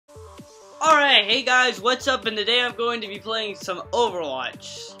Alright, hey guys, what's up? And today I'm going to be playing some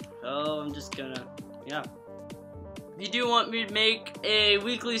Overwatch. So I'm just gonna, yeah. If you do want me to make a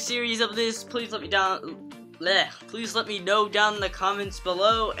weekly series of this, please let me please let me know down in the comments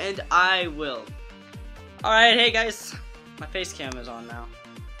below, and I will. Alright, hey guys, my face cam is on now.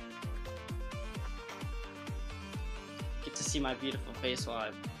 Get to see my beautiful face while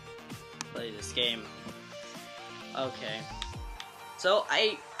I play this game. Okay. So,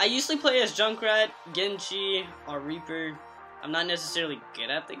 I usually play as Junkrat, Genji, or Reaper. I'm not necessarily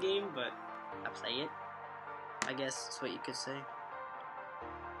good at the game, but I play it. I guess that's what you could say.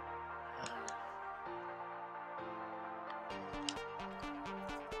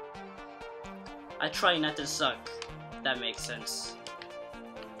 I try not to suck, if that makes sense.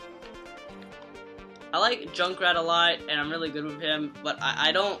 I like Junkrat a lot, and I'm really good with him, but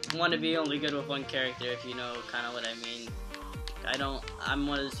I don't want to be only good with one character, if you know kind of what I mean. I'm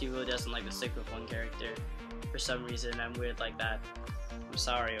one of those people who doesn't like to stick with one character. For some reason, I'm weird like that. I'm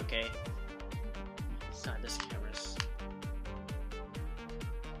sorry, okay? It's not this camera's.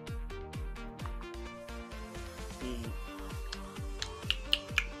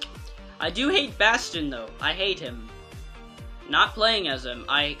 I do hate Bastion though. I hate him. Not playing as him.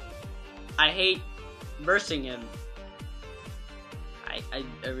 I hate versing him. I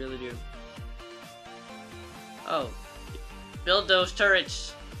really do. Oh. Build those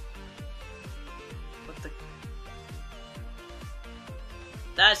turrets. What the?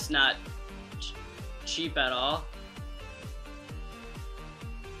 That's not cheap at all.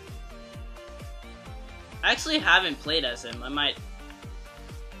 I actually haven't played as him. I might.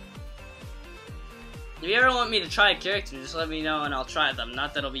 If you ever want me to try a character, just let me know and I'll try them.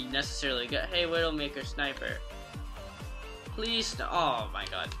 Not that it'll be necessarily good. Hey, Widowmaker Sniper. Please no. Oh my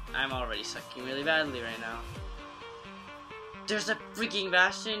god. I'm already sucking really badly right now. There's a freaking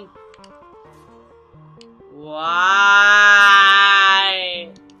Bastion. Why?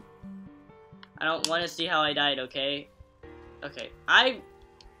 I don't want to see how I died, okay? Okay, can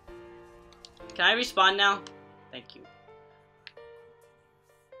I respawn now? Thank you.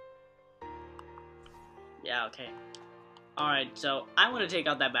 Yeah, okay. Alright, so I want to take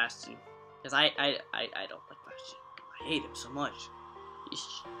out that Bastion. Because I don't like Bastion. I hate him so much. He's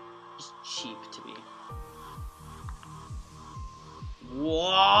cheap to me.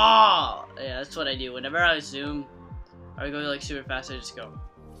 Whoa! Yeah, that's what I do. Whenever I zoom, or I go like super fast, I just go.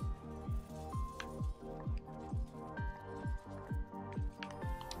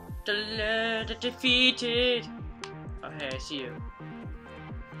 Defeated! Oh, hey, I see you.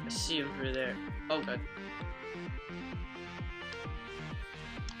 I see him through there. Oh, god.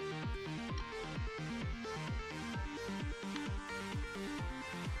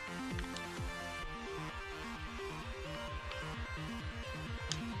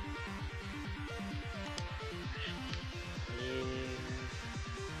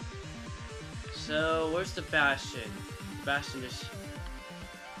 So, where's the Bastion? Bastion is...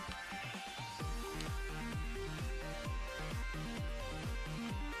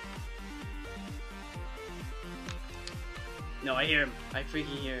 No, I hear him. I freaking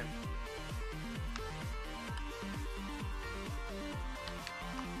hear him.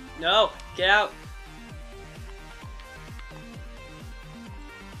 No! Get out!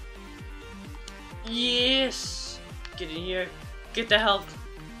 Yes! Get in here. Get the health.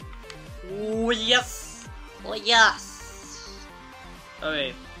 Oh yes! Oh yes!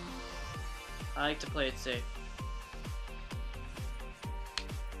 Okay. I like to play it safe.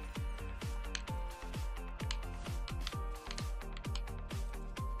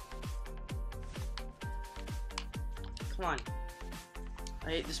 Come on. I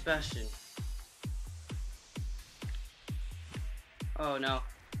hate this Bastion. Oh no.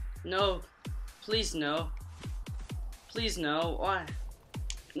 No! Please no. Please no. Why?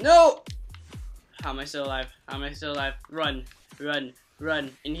 No! How am I still alive? How am I still alive? Run, run,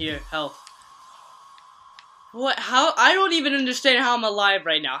 run. In here, health. What? How? I don't even understand how I'm alive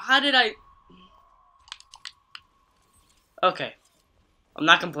right now. How did I? Okay. I'm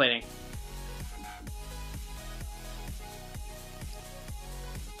not complaining.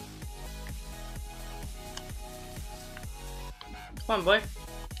 Come on, boy.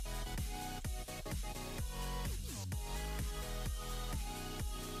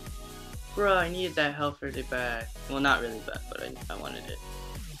 Bro, I needed that health really bad. Well, not really bad, but I wanted it.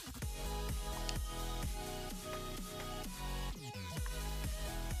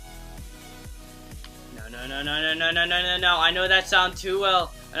 No. I know that sound too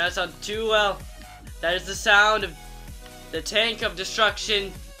well. I know that sound too well. That is the sound of the tank of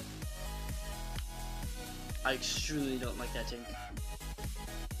destruction. I extremely don't like that tank.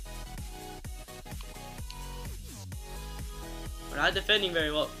 not defending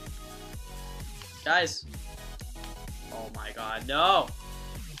very well. Guys. Oh my god, no.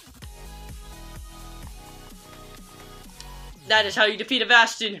 That is how you defeat a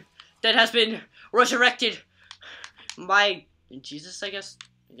Bastion that has been resurrected by Jesus, I guess.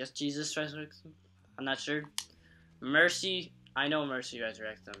 I guess Jesus resurrects them. I'm not sure. Mercy. I know Mercy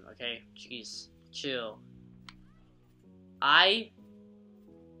resurrects them, okay? Jeez. Chill.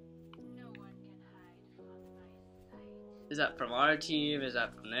 Is that from our team? Is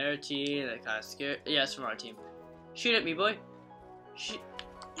that from their team? That kind of scared. Yeah, it's from our team. Shoot at me, boy. Shoot.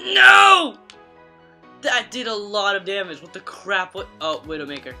 No! That did a lot of damage. What the crap? What? Oh,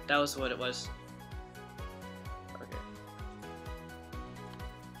 Widowmaker. That was what it was. Okay.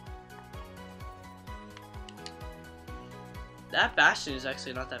 That Bastion is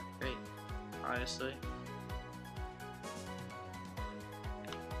actually not that great, honestly.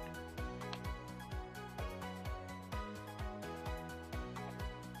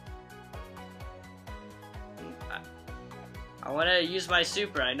 I want to use my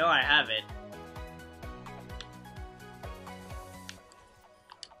super. I know I have it.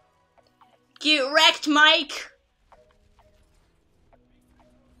 Get wrecked, Mike!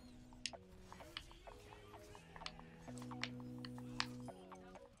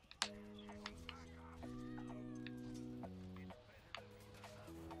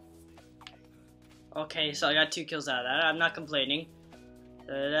 Okay, so I got 2 kills out of that. I'm not complaining.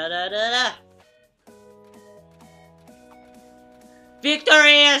 Da-da-da-da-da.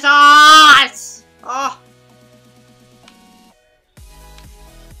 Victory is ours! Oh.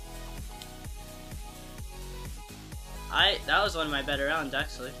 That was one of my better rounds,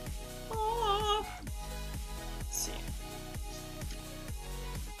 actually. Oh. Let's see.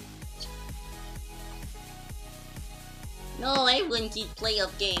 No, I wouldn't keep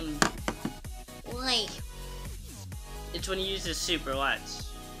playoff game. Why? It's when you use his super, watch.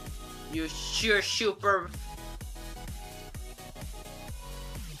 Your super.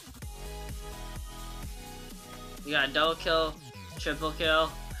 You got a double kill, triple kill.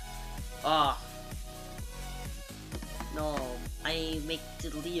 Oh. No, I make the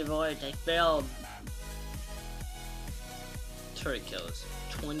leaderboard, I failed. Turret kills,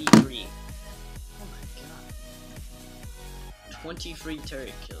 23. Oh my god. 23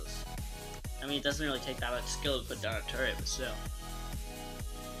 turret kills. I mean, it doesn't really take that much skill to put down a turret, but still.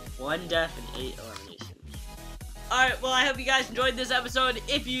 1 death and 8 eliminations. Alright, well, I hope you guys enjoyed this episode.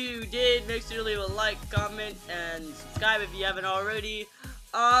 If you did, make sure to leave a like, comment, and subscribe if you haven't already.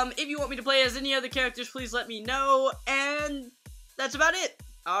 If you want me to play as any other characters, please let me know. And that's about it.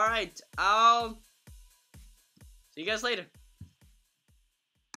 Alright, I'll see you guys later.